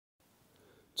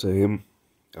To him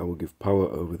I will give power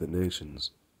over the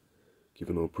nations,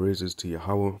 giving all praises to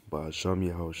Yahawah, bahasham,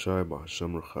 Yahawashi,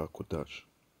 bahasham, Kodash.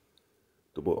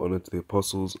 Double honor to the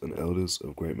apostles and elders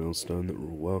of Great Millstone that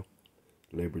rule well,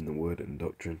 labor in the word and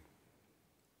doctrine.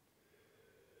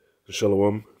 So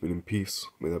shalom, meaning peace,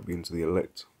 may that be unto the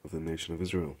elect of the nation of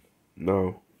Israel.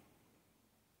 Now,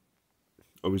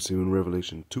 obviously in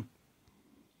Revelation 2,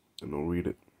 and I'll read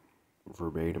it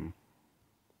verbatim.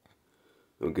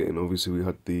 Okay, and obviously we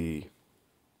had the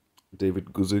David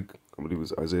Guzig, I believe it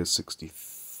was Isaiah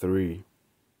 63,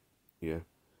 yeah,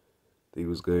 that he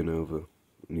was going over,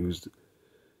 and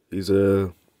he's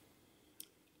a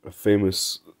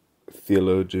famous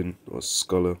theologian or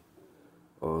scholar,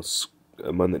 or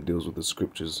a man that deals with the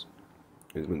scriptures.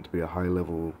 He's meant to be a high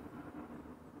level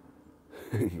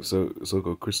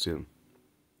so-called Christian.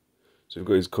 So we've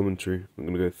got his commentary. I'm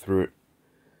going to go through it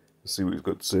and see what he's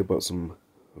got to say about some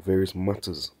various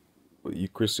matters. But you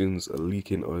Christians are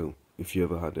leaking oil, if you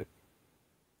ever had it.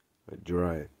 Like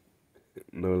dry.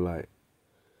 No light.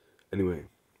 Anyway,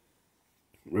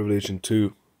 Revelation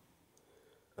 2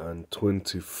 and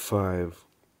 25.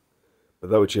 But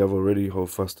that which you have already, hold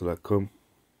fast till I come.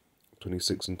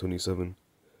 26 and 27.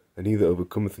 And he that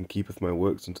overcometh and keepeth my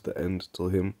works unto the end, to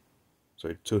him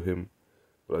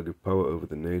will I give power over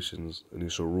the nations, and he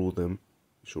shall rule them.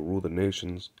 He shall rule the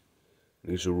nations,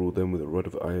 and he shall rule them with a rod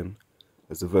of iron.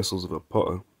 As the vessels of a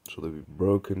potter shall they be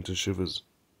broken to shivers,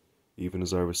 even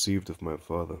as I received of my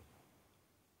Father.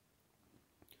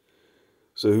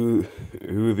 So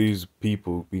who are these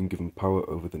people being given power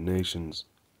over the nations?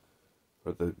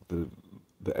 Or the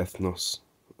ethnos,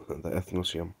 the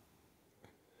ethnosium.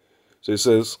 So it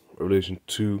says, Revelation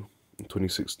 2,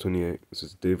 26, 28, this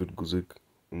is David Guzik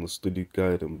on the Study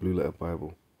Guide and Blue Letter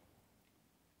Bible.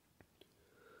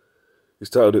 He's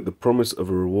titled it The Promise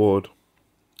of a Reward.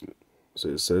 So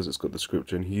it says, it's got the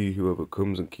scripture, and he who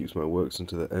overcomes and keeps my works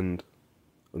until the end,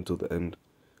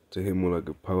 to him will I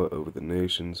give power over the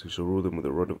nations, who shall rule them with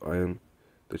a rod of iron.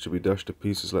 They shall be dashed to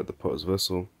pieces like the potter's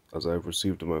vessel, as I have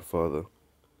received of my Father,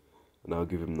 and I'll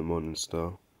give him the morning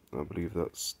star. I believe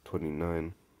that's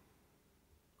 29.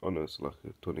 Oh no, it's like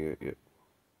 28 yet.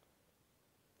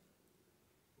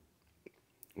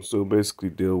 So basically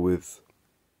deal with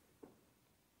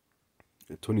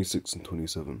 26 and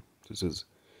 27. So it says,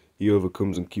 he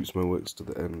overcomes and keeps my works to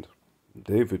the end.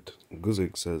 David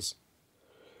Guzik says,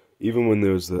 even when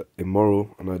there is the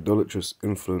immoral and idolatrous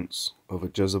influence of a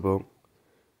Jezebel,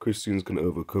 Christians can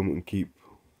overcome and keep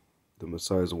the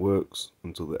Messiah's works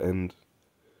until the end.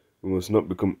 We must not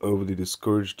become overly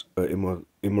discouraged at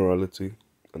immorality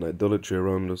and idolatry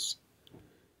around us,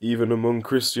 even among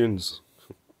Christians.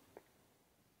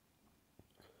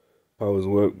 Power's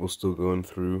work will still go on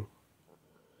through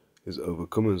his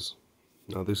overcomers.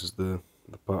 Now this is the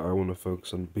part I want to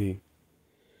focus on. B.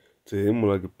 To him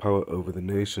will I give power over the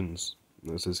nations.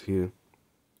 And it says here.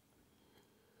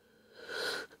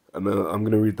 And I'm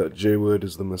going to read that J word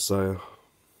is the Messiah.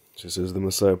 She says the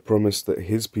Messiah promised that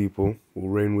his people will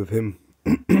reign with him.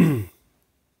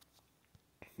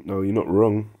 Now you're not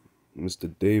wrong,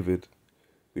 Mr. David.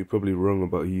 You're probably wrong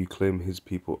about who you claim his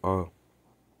people are.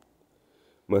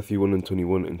 Matthew 1 and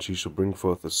 21, and she shall bring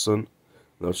forth a son,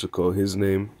 and thou shalt call his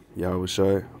name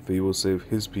Yahawashi, for he will save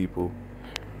his people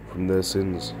from their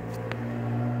sins.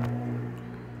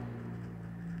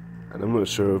 And I'm not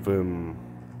sure of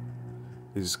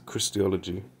his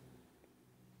Christology.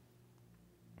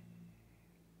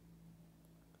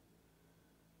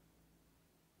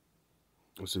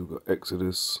 So we've got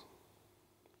Exodus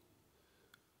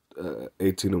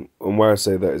 18. And why I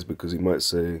say that is because he might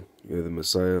say, the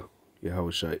Messiah,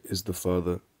 Yahawashi, is the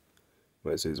Father. He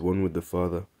might say he's one with the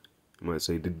Father. He might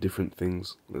say he did different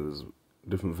things. There's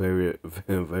different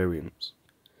variants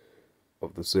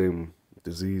of the same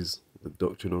disease, the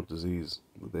doctrinal disease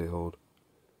that they hold.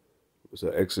 So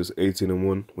Exodus 18 and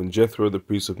 1. When Jethro, the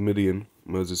priest of Midian,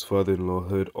 Moses' father-in-law,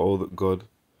 heard all that God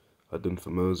had done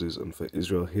for Moses and for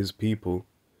Israel, his people,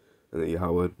 and that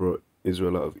Yahawah had brought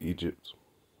Israel out of Egypt.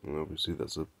 And obviously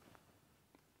it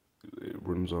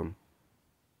runs on.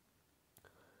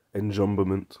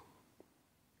 Enjambment.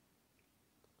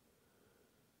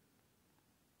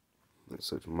 Let's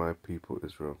search my people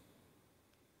Israel.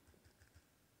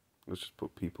 Let's just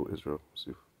put people Israel.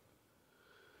 See.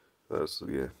 That's,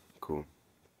 yeah, cool.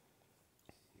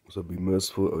 So be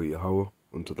merciful, O Yahawah,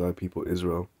 unto thy people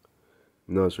Israel.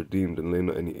 Now it's redeemed, and lay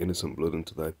not any innocent blood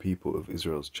unto thy people of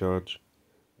Israel's charge,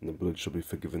 and the blood shall be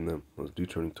forgiven them. That's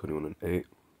Deuteronomy 21 and 8.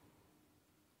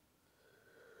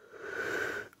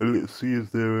 And let's see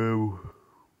if there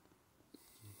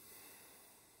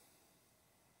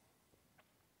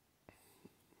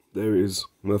There it is,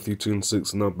 Matthew 2 and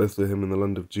 6. Now Bethlehem in the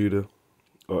land of Judah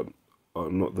art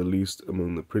not the least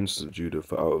among the princes of Judah,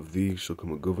 for out of thee shall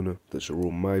come a governor that shall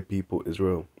rule my people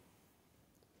Israel.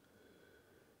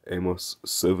 Amos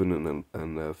 7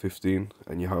 and 15.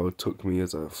 And Yahawah took me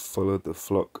as I followed the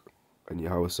flock, and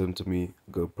Yahawah said unto me,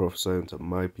 Go prophesy unto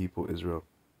my people Israel.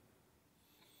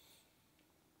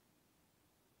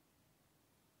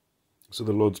 So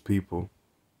the Lord's people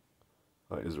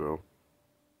are Israel.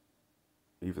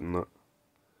 Even that.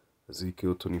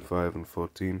 Ezekiel 25 and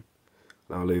 14.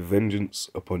 And I'll lay vengeance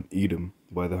upon Edom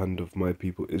by the hand of my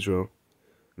people Israel,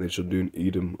 and they shall do in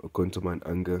Edom according to mine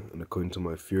anger and according to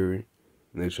my fury,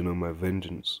 and they shall know my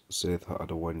vengeance, saith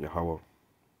Ha'adawan Yahawah.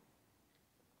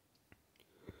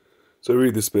 So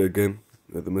read this bit again,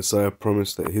 that the Messiah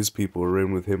promised that his people will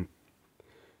reign with him.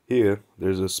 Here, there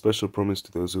is a special promise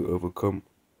to those who overcome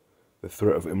the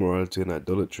threat of immorality and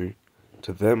idolatry.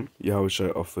 To them,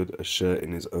 Yahawashi offered a share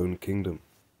in his own kingdom.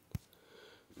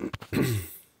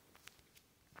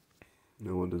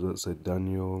 Now what does that say?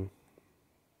 Daniel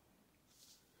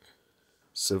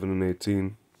 7 and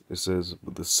 18. It says,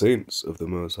 But the saints of the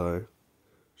Most High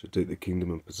shall take the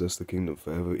kingdom and possess the kingdom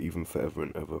forever, even forever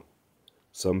and ever.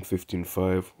 Psalm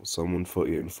 15:5, Psalm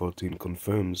 148 and 14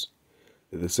 confirms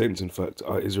that the saints in fact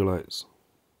are Israelites.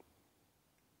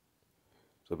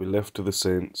 Shall be left to the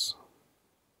saints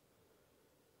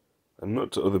and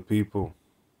not to other people.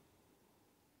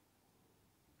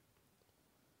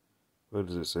 Where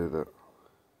does it say that?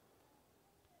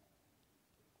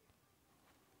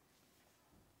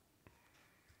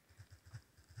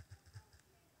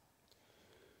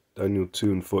 Daniel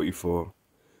 2 and 44.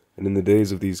 And in the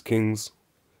days of these kings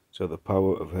shall the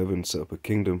power of heaven set up a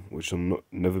kingdom which shall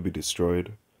never be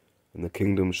destroyed, and the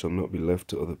kingdom shall not be left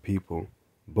to other people,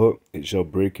 but it shall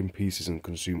break in pieces and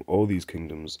consume all these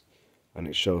kingdoms, and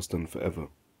it shall stand forever.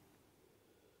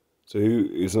 So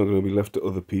it's not going to be left to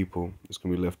other people, it's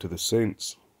going to be left to the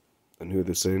saints. And who are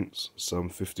the saints? Psalm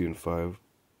 50 and 5.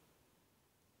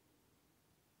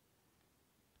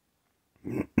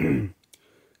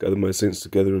 Gather my saints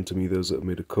together unto me, those that have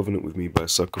made a covenant with me by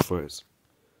sacrifice.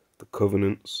 The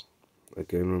covenants,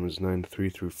 again Romans 9, 3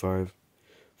 through 5.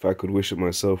 If I could wish it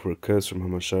myself were a curse from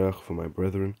Hamashiach for my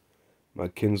brethren, my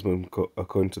kinsmen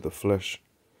according to the flesh,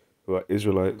 who are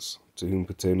Israelites, to whom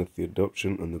pertaineth the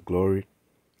adoption and the glory,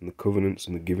 and the covenants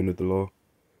and the giving of the law,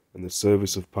 and the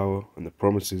service of power, and the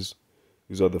promises,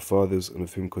 whose are the fathers, and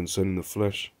of whom concerning the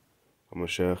flesh,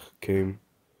 Hamashiach came,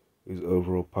 whose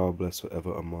overall power blessed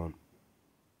forever. Amen.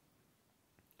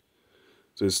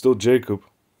 So it's still Jacob.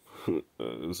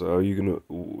 So where are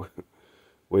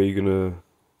you gonna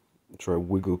try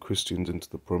wiggle Christians into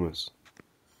the promise?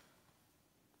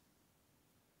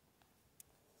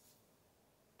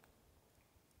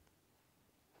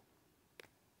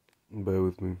 Bear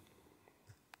with me.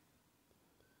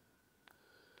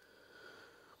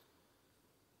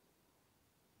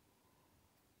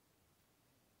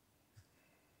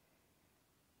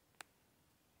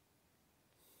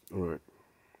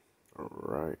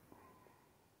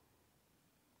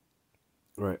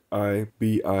 Right. I,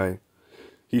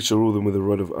 he shall rule them with a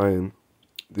rod of iron.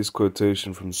 This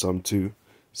quotation from Psalm 2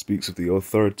 speaks of the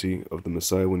authority of the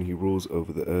Messiah when he rules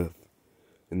over the earth.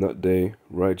 In that day,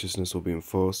 righteousness will be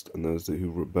enforced, and those who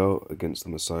rebel against the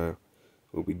Messiah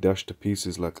will be dashed to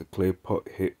pieces like a clay pot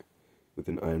hit with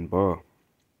an iron bar.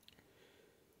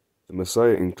 The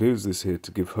Messiah includes this here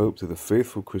to give hope to the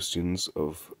faithful Christians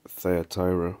of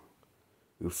Thyatira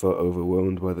who felt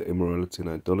overwhelmed by the immorality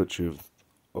and idolatry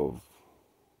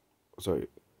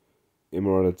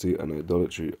immorality and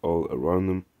idolatry all around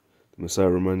them. The Messiah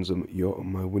reminds them, you're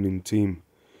on my winning team.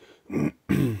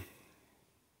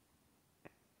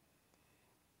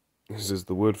 He says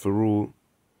the word for rule,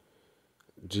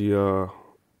 gia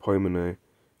poimene,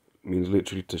 means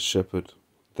literally to shepherd.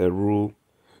 Their rule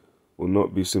will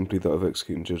not be simply that of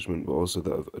executing judgment, but also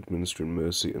that of administering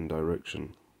mercy and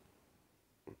direction.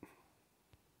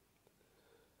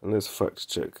 And let's fact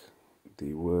check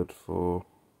the word for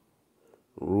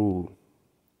rule.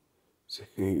 See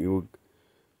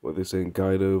what they're saying,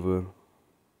 guide over.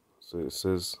 So it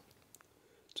says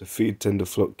to feed, tend a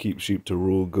flock, keep sheep, to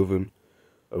rule, govern,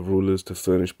 of rulers, to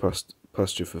furnish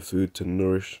pasture for food, to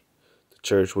nourish, to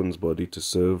cherish one's body, to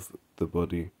serve the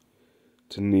body,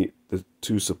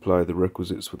 to supply the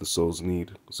requisites for the soul's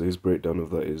need. So his breakdown of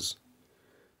that is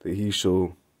that he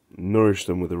shall nourish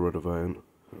them with a rod of iron.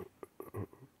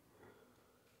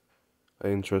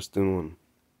 An interesting one.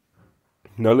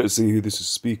 Now let's see who this is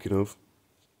speaking of,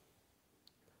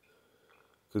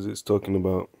 because it's talking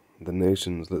about the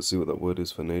nations. Let's see what that word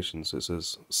is for nations. It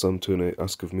says, Psalm 2:8,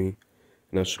 ask of me,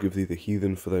 And I shall give thee the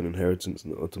heathen for thine inheritance,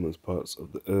 and the uttermost parts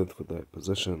of the earth for thy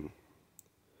possession.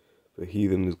 The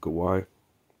heathen is Gawai,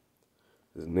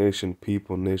 is nation,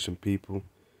 people,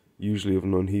 usually of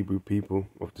non-Hebrew people,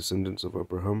 of descendants of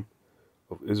Abraham,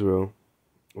 of Israel,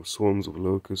 of swarms of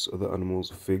locusts, other animals,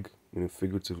 fig, meaning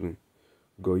figuratively.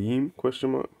 Goyim,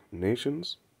 question mark,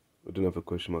 nations? I don't have a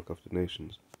question mark after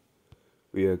nations.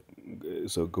 But yeah,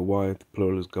 so Gawai, the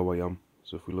plural is Gawayam.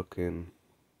 So if we look in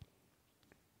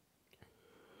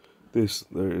this,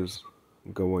 there is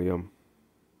Gawayam.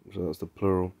 So that's the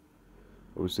plural.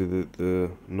 Obviously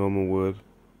the normal word,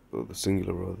 or the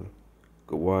singular rather,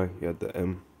 Gawai, you had the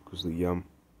M, because the yam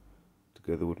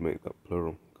together would make that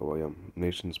plural. Gawayam,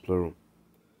 nations plural.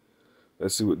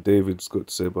 Let's see what David's got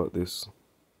to say about this.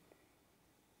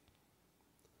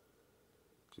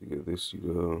 So you get this, you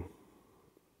go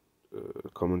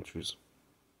commentaries.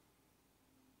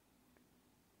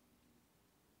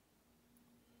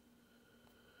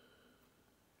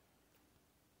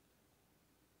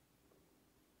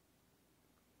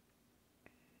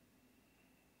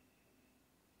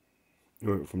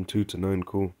 Right, from 2 to 9,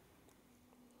 cool. It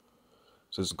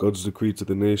says, God's decree to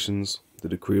the nations, the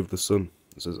decree of the Son.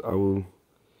 It says, I will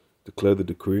declare the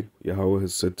decree. Yahawah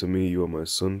has said to me, you are my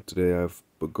son. Today I have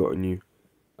begotten you.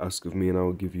 Ask of me, and I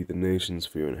will give you the nations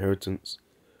for your inheritance,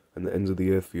 and the ends of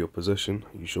the earth for your possession.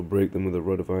 You shall break them with a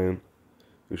rod of iron.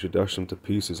 You shall dash them to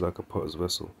pieces like a potter's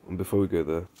vessel. And before we go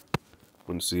there, I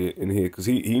want to see it in here, because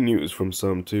he knew it was from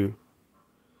Psalm 2.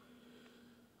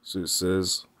 So it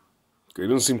says, it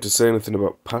doesn't seem to say anything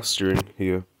about pasturing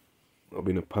here, or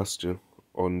being a pasture,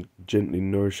 on gently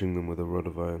nourishing them with a rod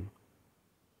of iron.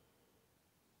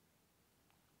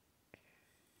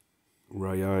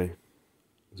 Rayai,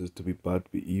 it says to be bad,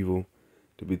 to be evil,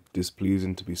 to be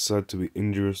displeasing, to be sad, to be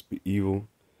injurious, be evil,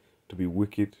 to be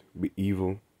wicked, be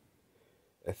evil,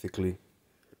 ethically,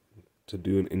 to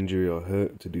do an injury or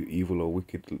hurt, to do evil or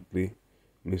wickedly,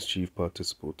 mischief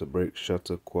participle, to break,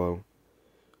 shatter, quell,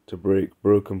 to break,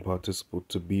 broken participle,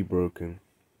 to be broken,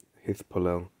 hith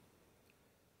palel,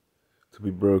 to be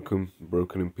broken,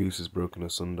 broken in pieces, broken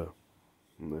asunder.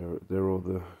 And they're all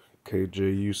the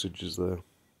KJ usages there.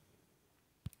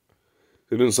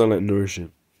 It doesn't sound like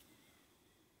nourishing.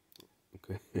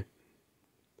 Okay.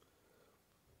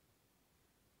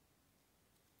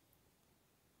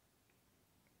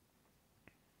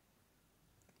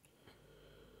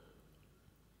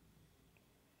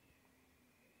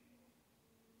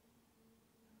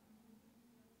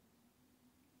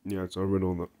 Yeah, so I read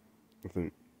all that, I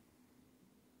think.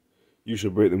 You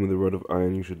shall break them with a rod of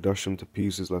iron, you shall dash them to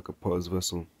pieces like a potter's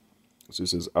vessel. So it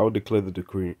says, I will declare the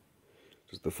decree.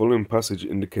 So the following passage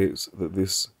indicates that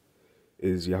this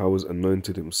is Yahweh's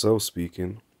anointed himself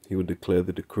speaking. He will declare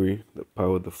the decree that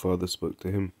power the Father spoke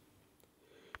to him.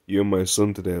 You are my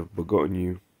son, today I have begotten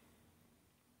you.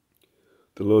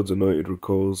 The Lord's anointed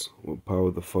recalls what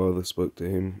power the Father spoke to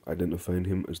him, identifying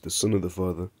him as the Son of the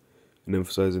Father, and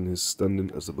emphasizing his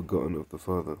standing as the begotten of the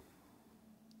Father.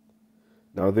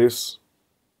 Now this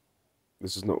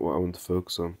is not what I want to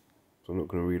focus on, so I'm not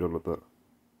going to read all of that,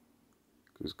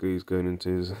 because he's going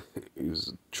into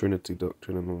his Trinity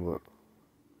doctrine and all that.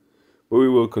 But we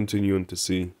will continue on to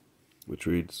see, which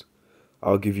reads,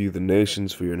 I'll give you the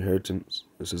nations for your inheritance.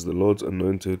 It says, the Lord's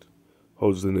anointed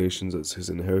holds the nations as his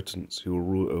inheritance. He will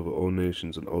rule over all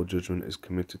nations, and all judgment is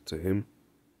committed to him.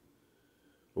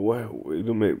 But why? We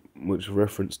don't make much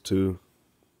reference to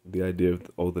the idea of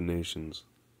all the nations.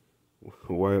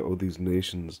 Why are all these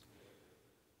nations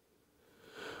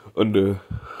under?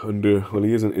 Well,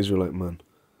 he is an Israelite man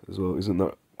as well. Isn't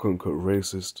that quote unquote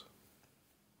racist?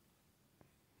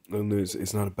 No,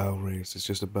 it's not about race. It's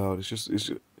just.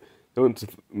 I want to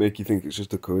make you think it's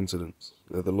just a coincidence.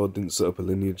 The Lord didn't set up a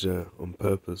lineage on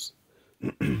purpose.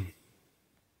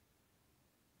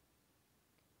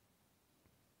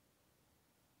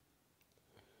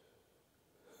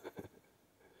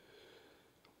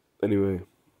 Anyway,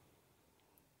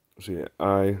 so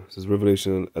yeah, says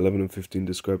Revelation 11 and 15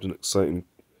 describes an exciting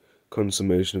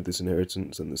consummation of this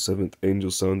inheritance, and the seventh angel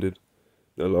sounded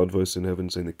a loud voice in heaven,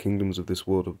 saying, the kingdoms of this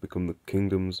world have become the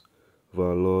kingdoms of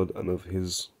our Lord and of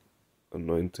his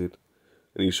anointed,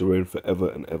 and he shall reign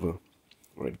forever and ever.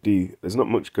 Right, D, there's not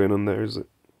much going on there, is it?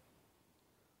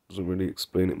 Doesn't really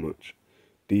explain it much.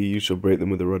 D, you shall break them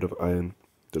with a rod of iron.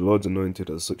 The Lord's anointed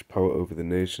has such power over the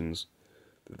nations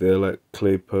that they are like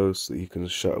clay posts that he can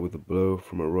shatter with a blow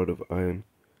from a rod of iron.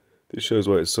 This shows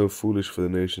why it's so foolish for the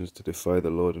nations to defy the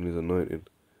Lord and his anointed.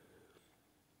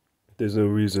 There's no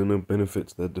reason, no benefit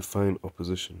to their defiant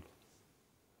opposition.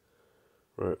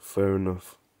 Right, fair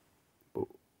enough.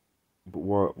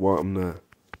 But why I'm there?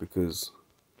 Because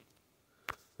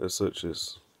Let's search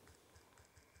this.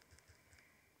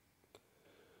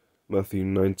 Matthew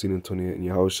 19 and 28. And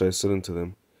Yahawashi said unto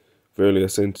them, Verily I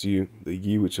say unto you, that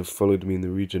ye which have followed me in the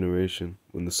regeneration,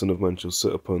 when the Son of Man shall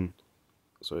sit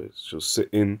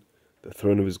in the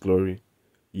throne of his glory,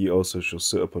 ye also shall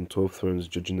sit upon 12 thrones,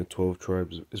 judging the 12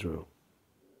 tribes of Israel.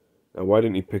 Now why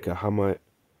didn't he pick a Hamite,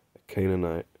 a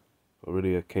Canaanite?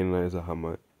 Already a Canaanite is a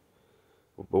Hamite.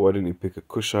 But why didn't he pick a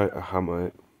Cushite, a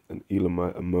Hamite, an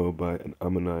Elamite, a Moabite, an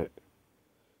Ammonite,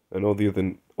 and all the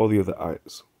other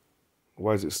ites?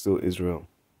 Why is it still Israel?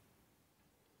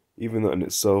 Even that in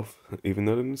itself is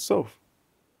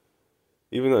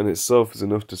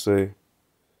enough to say,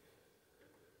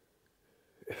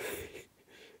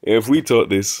 if we taught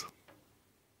this,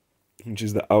 which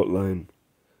is the outline,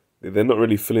 they're not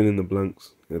really filling in the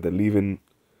blanks. They're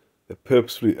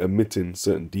purposefully omitting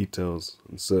certain details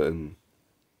and certain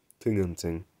thing and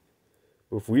thing.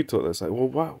 But if we taught that, it's like, well,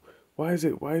 wow, why is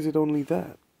it only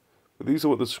that? But these are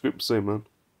what the scripts say, man.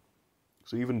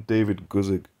 So even David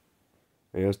Guzzig,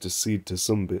 he has to cede to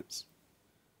some bits.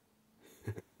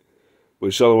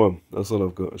 But shalom, that's all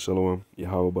I've got. Shalom.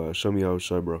 Yahawah, bahasham,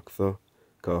 Yahawashi, barakatah.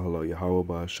 Yahawah,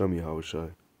 bahasham,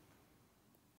 Yahawashi.